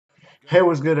Hey,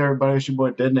 what's good, everybody? It's your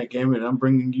boy Deadnet Gaming, and I'm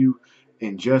bringing you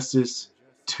Injustice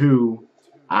 2.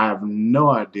 I have no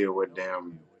idea what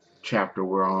damn chapter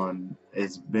we're on.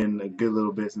 It's been a good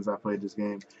little bit since I played this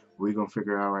game. We're gonna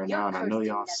figure it out right now, and I know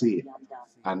y'all see it.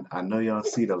 I know y'all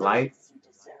see the light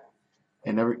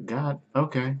and every God.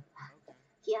 Okay,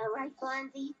 Yeah, right,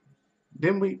 Blondie?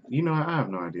 then we. You know, I have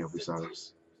no idea if we saw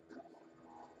this.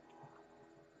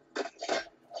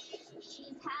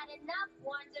 She's had enough,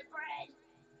 Wonder Bread.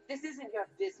 This isn't your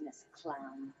business,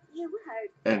 clown. You heard.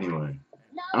 Anyway,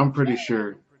 No, I'm pretty Ted.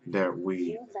 sure that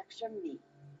we. You lecture me.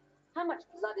 How much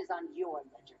blood is on your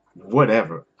ledger?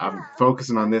 Whatever. I'm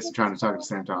focusing on this and trying to talk at the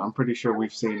same time. I'm pretty sure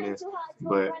we've seen this,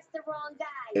 but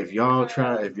if y'all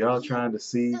trying to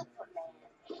see,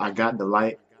 I got the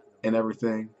light and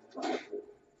everything.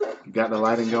 Got the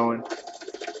lighting going.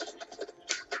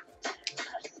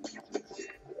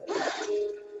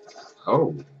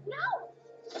 Oh.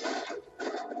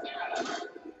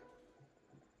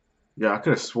 Yeah, I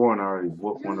could have sworn I already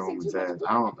whooped Wonder Woman's ass.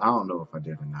 I don't know if I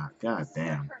did or not. God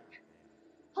damn.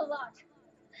 A lot.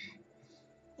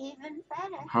 Even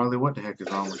better. Harley, what the heck is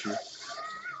wrong with you?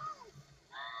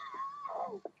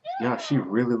 Yeah, she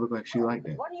really looked like she liked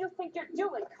that. What do you think you're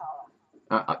doing,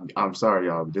 Carl? I'm sorry,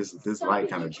 y'all. This light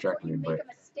kind of distracted me, but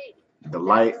the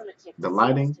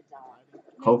lighting.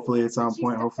 Hopefully it's on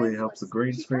point. Hopefully it helps the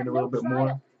green screen a little bit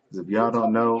more. Because if y'all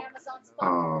don't know,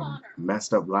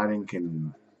 messed up lighting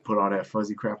can put all that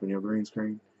fuzzy crap in your green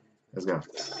screen. Let's go.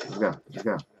 Let's go. Let's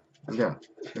go. Let's go.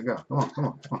 Let's go. Come on. Come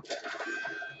on.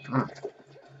 Come on.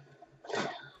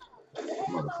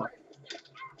 Motherfucker.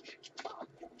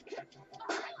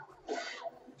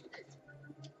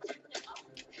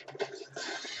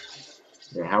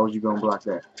 Yeah, how was you gonna block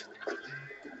that?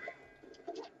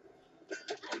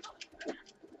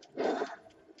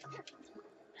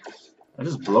 I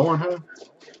just blowing her?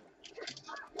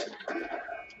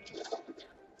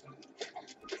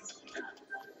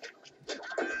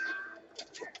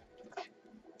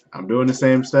 I'm doing the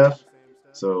same stuff,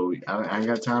 so I ain't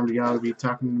got time to y'all to be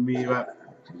talking to me about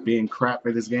being crap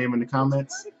at this game in the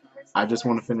comments. I just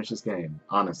want to finish this game,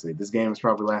 honestly. This game has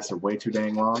probably lasted way too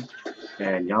dang long,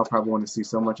 and y'all probably want to see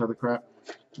so much other crap.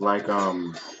 Like,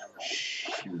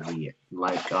 shit.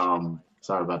 Like,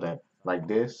 sorry about that. Like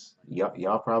this.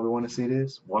 Y'all probably want to see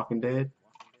this. Walking Dead.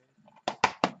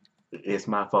 It's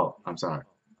my fault. I'm sorry.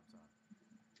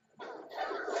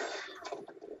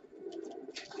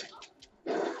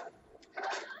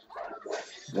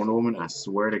 Wonder Woman, I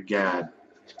swear to God.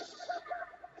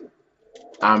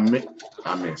 I miss.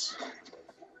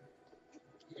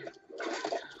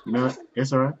 You know what?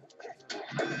 It's alright.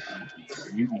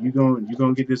 You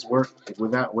gonna get this work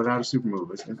without a super move.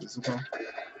 It's okay.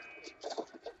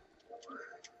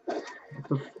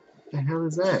 What the hell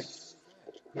is that?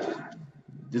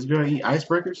 This girl eat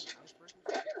icebreakers?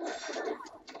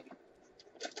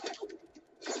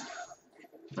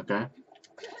 Okay.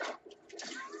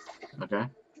 Okay.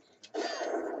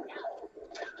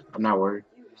 I'm not worried.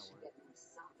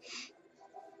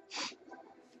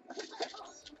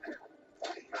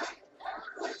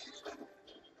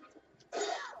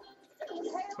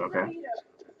 Okay.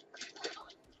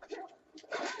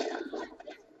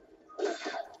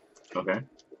 Okay.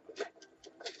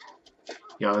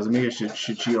 Y'all, is me or should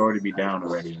she already be down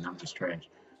already and I'm just trash?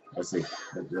 Let's see.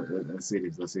 Let's see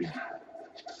this. Let's see.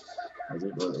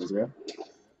 Let's go.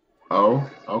 Oh,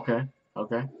 okay.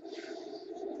 Okay.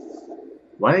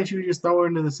 Why didn't you just throw her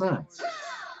into the sun?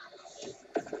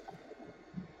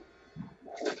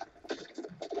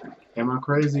 Am I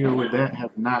crazy or would that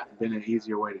have not been an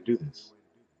easier way to do this?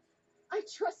 I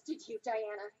trusted you,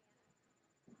 Diana.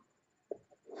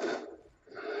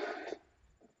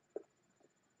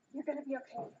 You're gonna be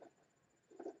okay.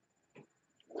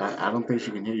 I don't think she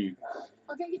can hear you.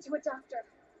 I'll get you to a doctor.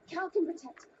 Cal can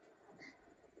protect you.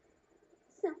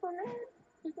 Superman?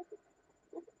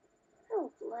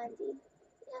 Oh, Blondie.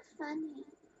 You're funny.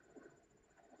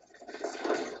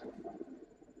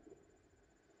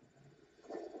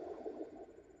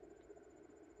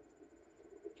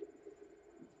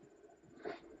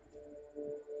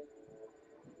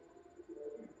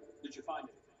 Did you find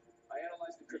it? I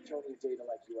analyzed the Kryptonian data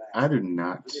like you asked. I do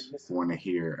not want to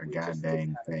hear a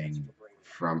goddamn thing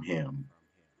from him.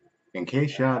 In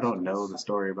case y'all don't know the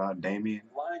story about Damian,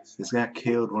 this guy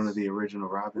killed one of the original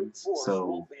Robins,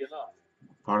 so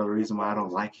part of the reason why I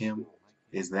don't like him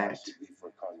is that.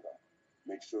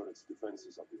 Make sure its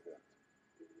defenses are prepared.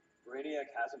 Brainiac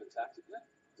hasn't attacked it yet?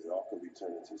 The Ark of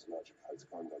Eternity's magic hides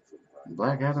conduct from crime.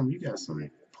 Black Adam, you got some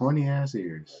pointy ass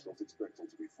ears. I don't expect him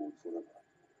to be fooled forever.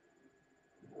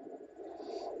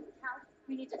 Cal,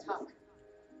 we need to talk.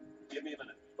 Give me a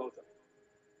minute, both of you.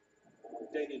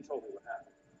 Damien told me what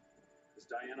happened. Is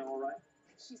Diana all right?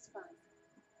 She's fine.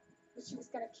 But she was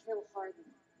gonna kill Harvey.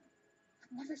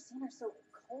 I've never seen her so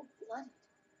cold-blooded.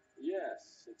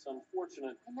 Yes, it's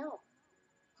unfortunate. I know.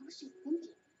 What was she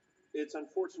thinking? It's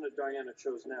unfortunate Diana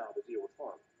chose now to deal with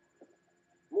Harvey.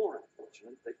 More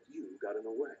unfortunate that you got in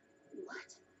the way. What?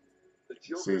 The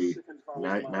Joker See, sickened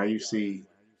Harley's now mind you beyond see.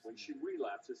 belief. When she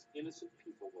relapses, innocent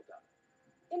people will die.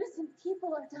 Innocent people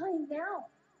are dying now.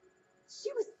 She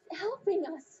was helping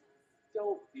us.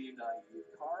 Don't be naive,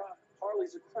 Kara.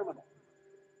 Harley's a criminal.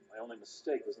 My only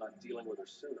mistake was not dealing with her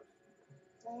sooner.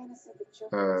 Diana said the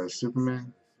Joker.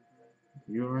 Superman,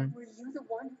 you alright? Were you the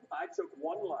one? I took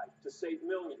one life to save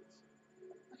millions.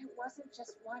 But it wasn't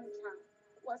just one, Cal.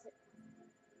 Was it?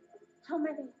 How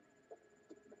many?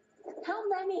 How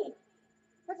many?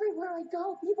 Everywhere I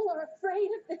go, people are afraid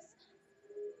of this.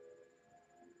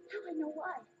 Now I know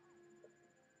why.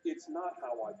 It's not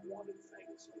how I wanted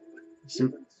things. Sup-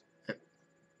 Humans.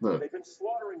 Look, They've been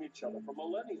slaughtering each other for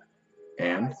millennia.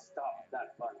 and I stopped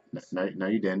that violence. no,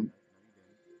 you didn't.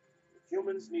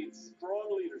 Humans need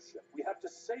strong leadership. We have to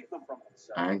save them from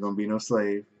themselves. I ain't gonna be no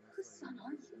slave. Whose son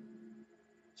are you?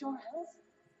 Jor-El's?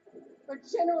 Or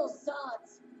General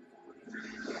Zod's?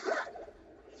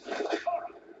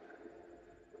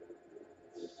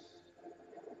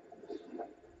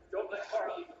 Don't let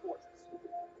Kara leave the fortress.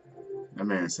 That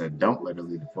man said, "Don't let her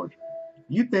leave the fortress."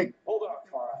 You think? Hold on,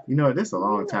 Kara. You know, this is a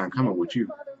long time coming with you.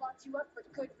 Father locked you up for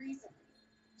good reason.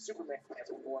 Superman has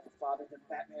more of a father than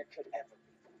Batman could ever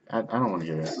be. I don't want to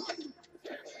hear that.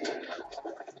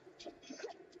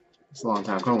 It's a long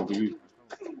time coming for you.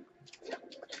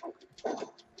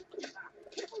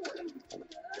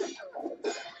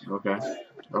 Okay.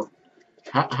 Oh,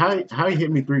 how he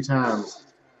hit me 3 times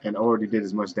and already did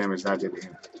as much damage as I did to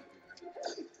him?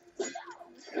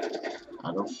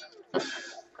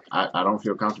 I don't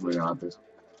feel comfortable about this.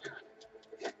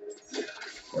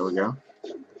 There we go.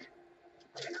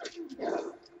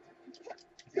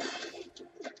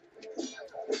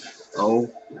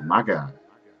 Oh my God.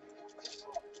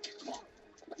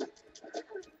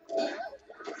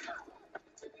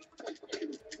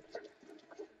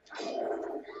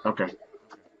 Okay.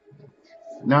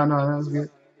 No, that's good.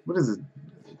 What is it?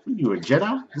 What are you, a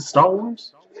Jedi? This is Star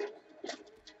Wars?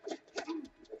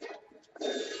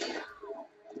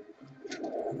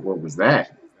 What was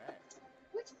that?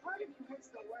 Which part of you hurts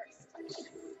the worst?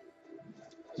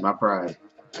 My pride.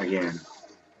 Again.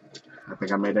 I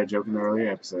think I made that joke in the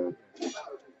earlier episode.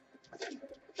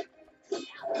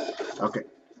 Okay.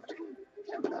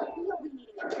 You'll be needing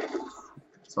it.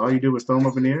 So all you do is throw him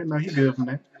up in the air? No, he good from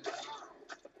that.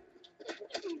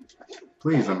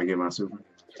 Please let me get my super.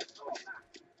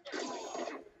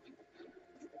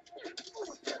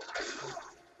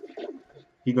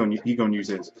 He gonna use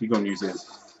his. He gonna use his.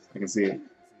 I can see it.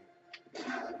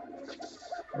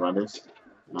 About this.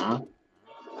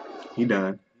 He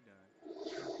done.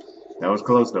 That was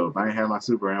close though. If I ain't had my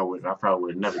super out with, I probably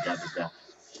would have never got this guy.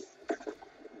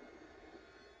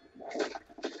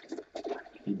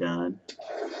 He done.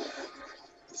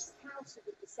 Cal should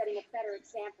be setting a better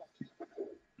example.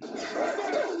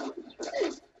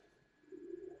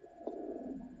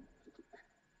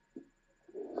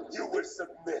 You will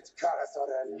submit, Kara.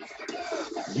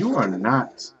 You are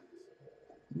not.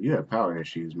 You have power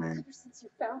issues, man. Ever since you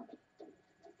found me,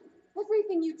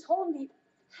 everything you told me,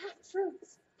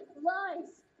 half-truths,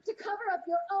 lies, to cover up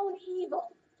your own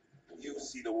evil. You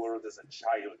see the world as a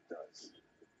child does.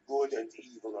 Good and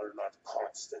evil are not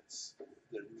constants.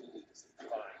 Their meaning is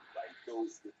defined by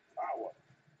those with power.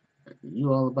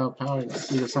 You all about power. I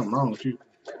see there's something wrong with you.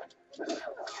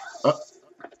 Up.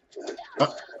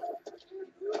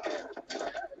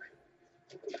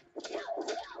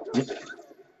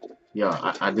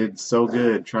 Yeah, I did so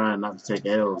good trying not to take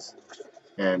L's.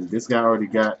 And this guy already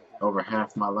got over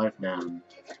half my life down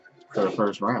for the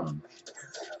first round.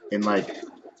 In like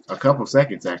a couple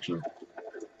seconds, actually.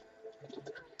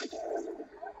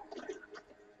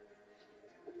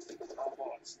 Come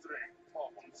on, strength,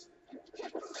 pawns.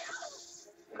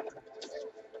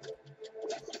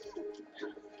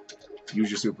 Use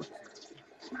your super.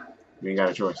 You ain't got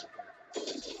a choice.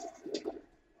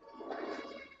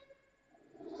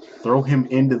 Throw him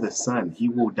into the sun. He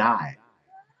will die.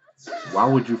 Why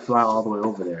would you fly all the way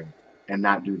over there and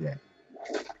not do that?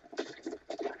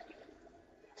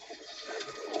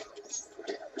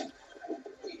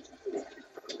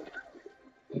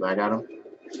 I got him.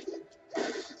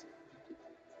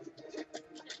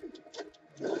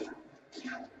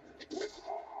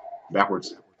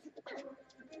 Backwards.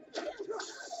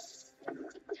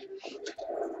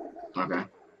 Okay.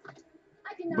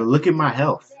 But look at my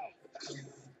health.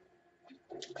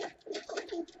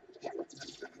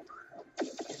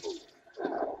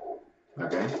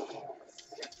 Okay.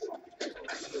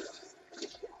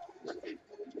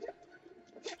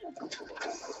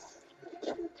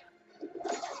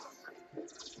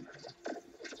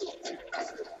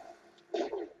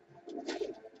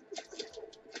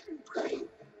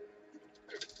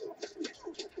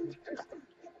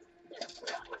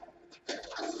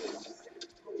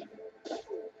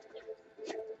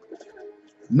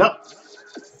 No.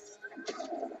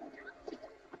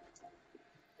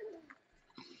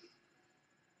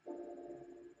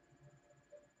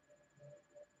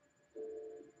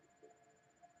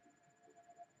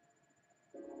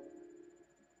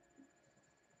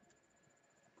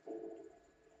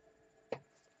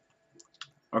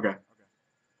 Okay.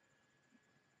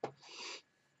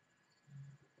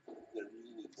 Their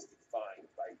meanings defined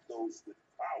by those with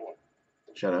power.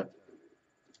 Shut up.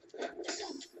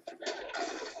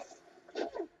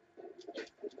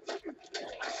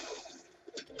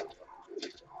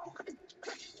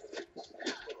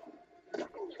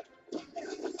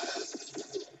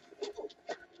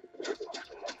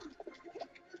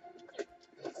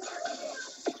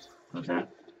 Okay.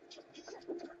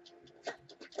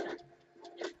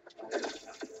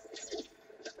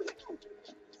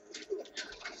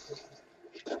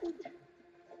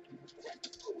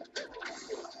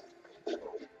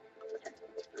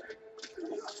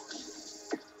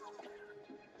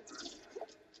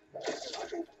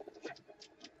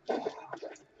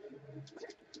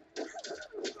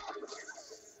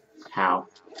 How?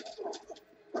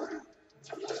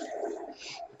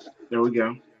 There we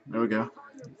go. There we go.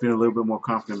 Feeling a little bit more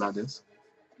confident about this.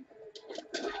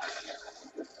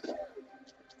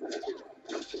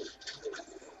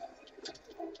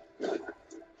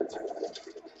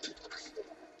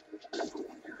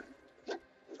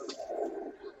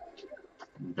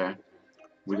 Okay.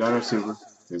 We got our super.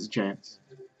 There's a chance.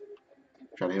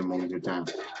 Try to hit him one good time.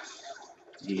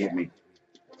 He hit me.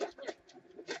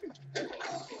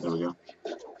 There we go.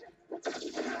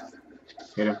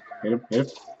 Hit him. Hit him. Hit him.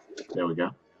 There we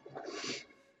go.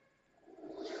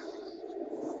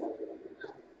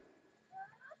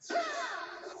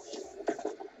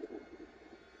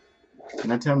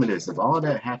 Now tell me this, if all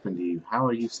that happened to you, how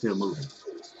are you still moving?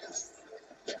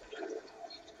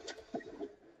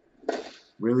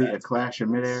 Really? A clash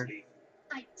in midair?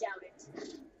 I doubt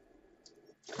it.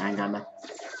 I ain't got nothing.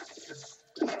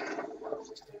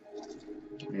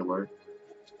 Ain't work.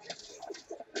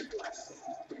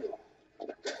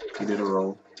 He did a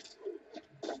roll.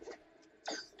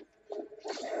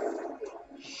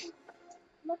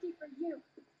 Lucky for you,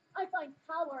 I find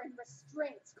power in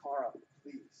restraint. Kara,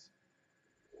 please.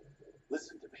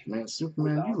 Listen to me. Man,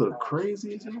 Superman, you look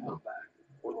crazy as hell.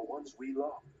 Or the ones we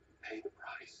love pay the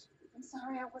price. I'm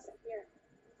sorry I wasn't here.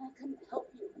 I couldn't help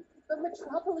you. But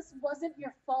Metropolis wasn't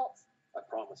your fault. I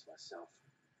promise myself,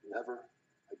 never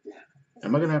again.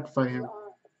 Am I gonna have to fight him?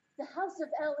 The House of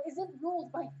L isn't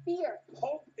ruled by fear.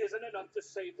 Hope isn't enough to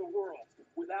save the world.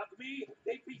 Without me,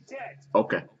 they'd be dead.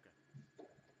 Okay.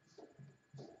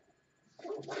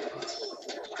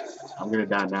 I'm gonna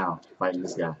die now fighting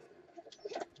this guy.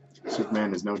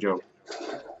 Superman is no joke.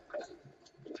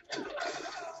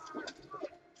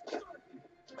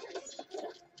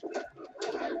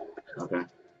 Okay.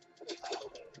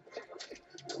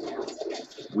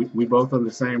 We both are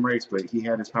the same race, but he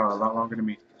had his power a lot longer than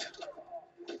me.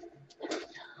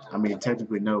 I mean,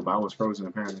 technically no, but I was frozen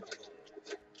apparently.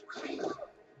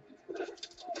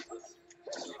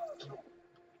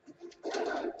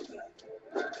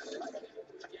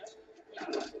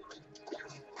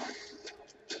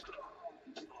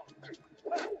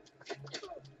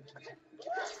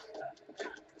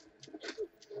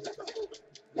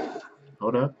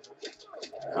 Hold up.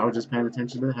 I was just paying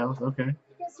attention to the health. Okay.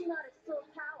 Guess you're not at full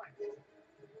power.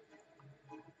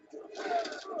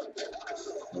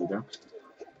 There we go.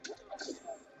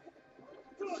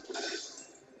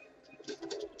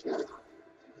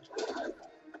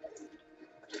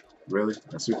 Really?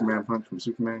 A Superman punch from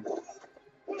Superman?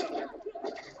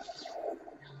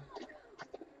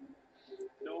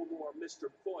 No more Mr.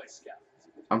 Boy Scout.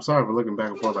 I'm sorry for looking back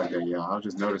and forth like that, yeah. I was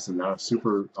just noticing the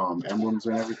super emblems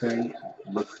and everything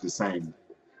look the same.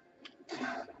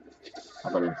 How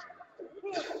about this?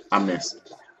 I missed.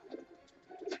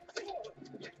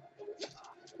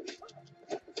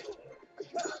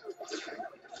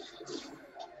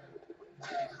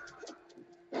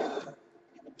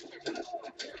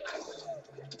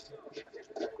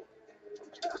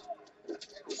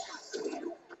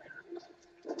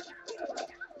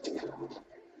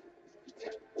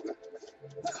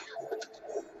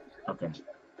 Okay.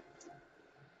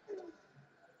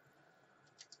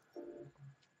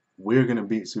 We're gonna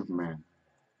beat Superman.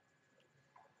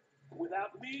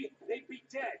 me, they'd be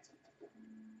dead.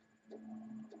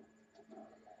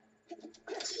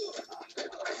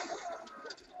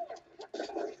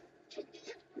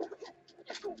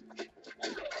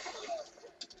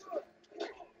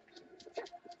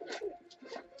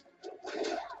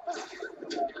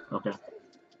 Okay.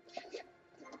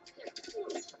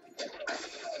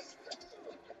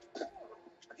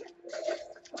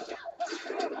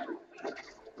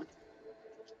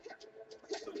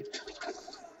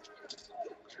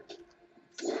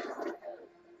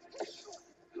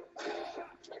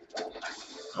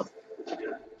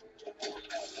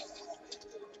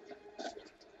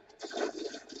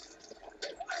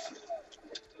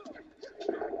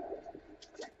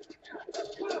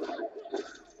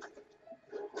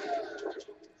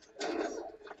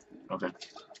 Okay.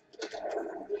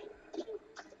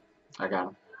 I got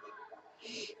him.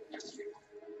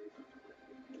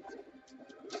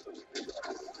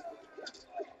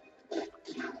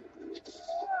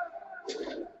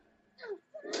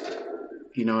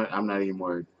 You know what? I'm not even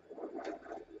worried.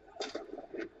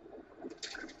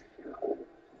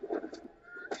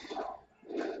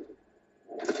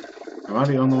 Am I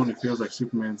the only one who feels like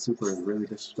Superman Super is really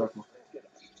disrespectful?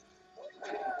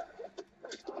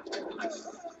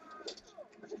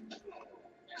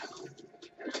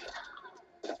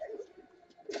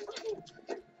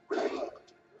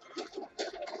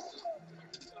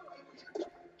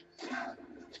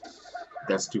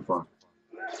 That's too far.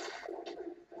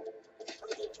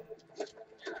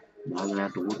 Now I'm gonna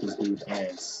have to whoop this dude's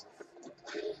ass.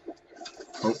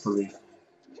 Hopefully,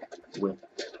 with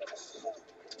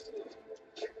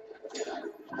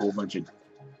a whole bunch of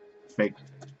fake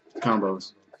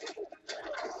combos.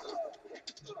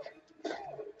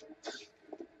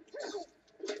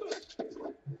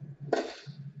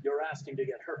 You're asking to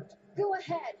get hurt. Go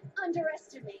ahead,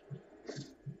 underestimate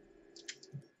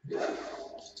me.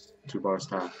 2 bars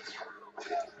tie.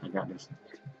 I got this.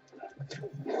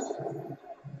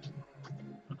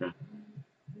 Okay.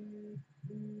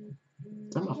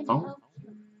 Is that my phone?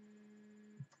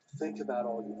 Think about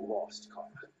all you've lost, Kara.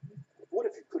 What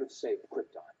if you could have saved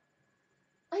Krypton?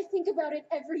 I think about it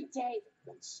every day.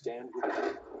 Then stand with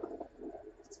me.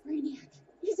 It's Brainiac.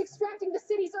 He's extracting the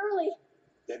cities early.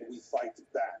 Then we fight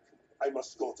back. I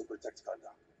must go to protect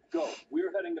Kanda. Go.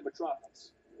 We're heading to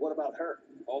Metropolis. What about her?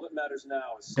 All that matters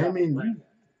now is That stopping means Brainiac. you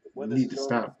When this need is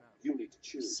to over, stop you need to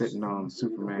choose. sitting on Either with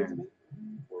Superman. me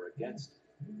or against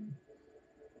me.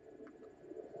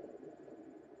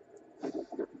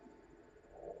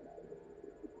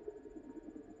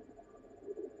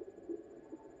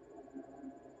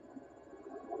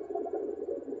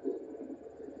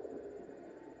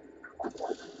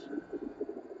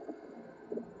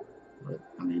 But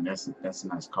I mean, that's a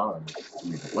nice car. I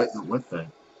mean, what the?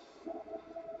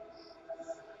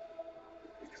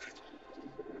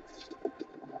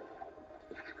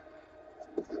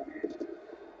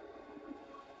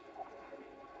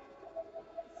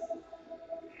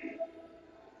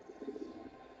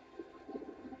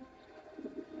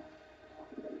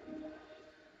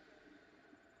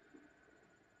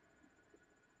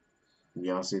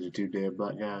 Y'all see the 2 dead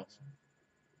black guys?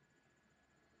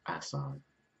 I saw it.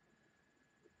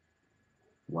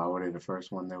 Why were they the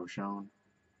first one that was shown?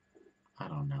 I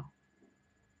don't know.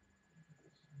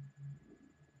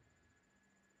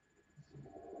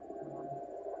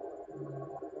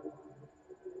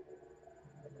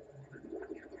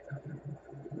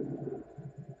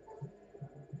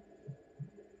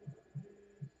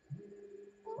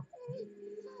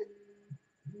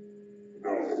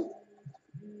 No.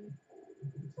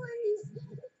 Please.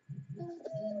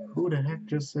 Who the heck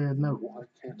just said no? Why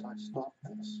can't I stop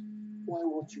this? Why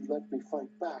won't you let me fight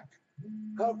back?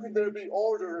 How can there be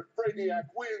order if Brainiac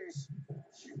wins?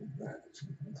 Humanity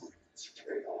breeds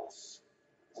chaos.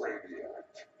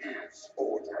 Brainiac is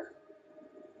order.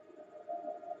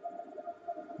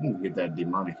 You can get that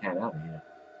demonic hat out of here.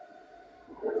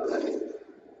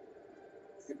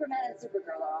 Superman and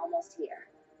Supergirl are almost here.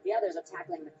 The others are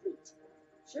tackling the fleet.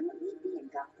 Shouldn't we be in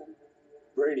Gotham?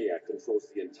 Brainiac controls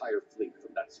the entire fleet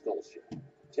from that skull ship.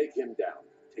 Take him down.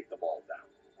 Take them all down.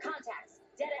 Contacts,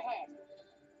 dead ahead.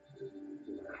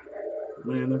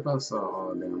 Man, if I saw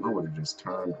all of them, I would have just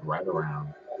turned right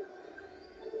around.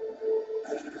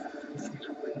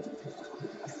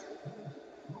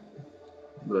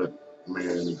 Look,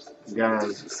 man,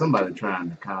 guys, somebody trying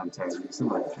to contact me,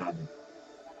 somebody trying to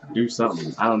do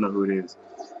something. I don't know who it is,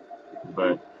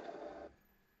 but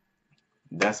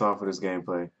that's all for this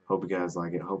gameplay. Hope you guys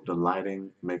like it. Hope the lighting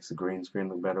makes the green screen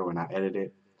look better when I edit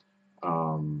it.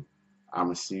 I'm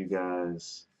gonna see you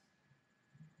guys.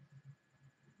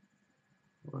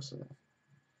 What's that?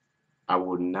 I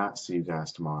will not see you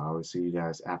guys tomorrow. I will see you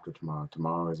guys after tomorrow.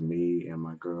 Tomorrow is me and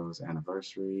my girl's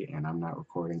anniversary, and I'm not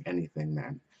recording anything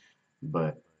then.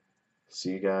 But see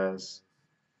you guys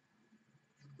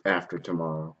after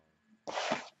tomorrow.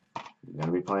 I'm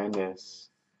gonna be playing this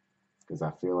because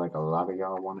I feel like a lot of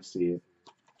y'all want to see it.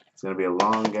 It's gonna be a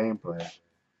long gameplay.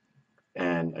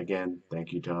 And again,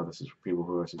 thank you to all the people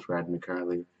who are subscribed to me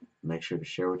currently. Make sure to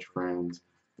share with your friends,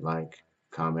 like,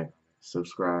 comment,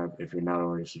 subscribe if you're not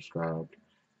already subscribed,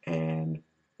 and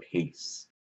peace.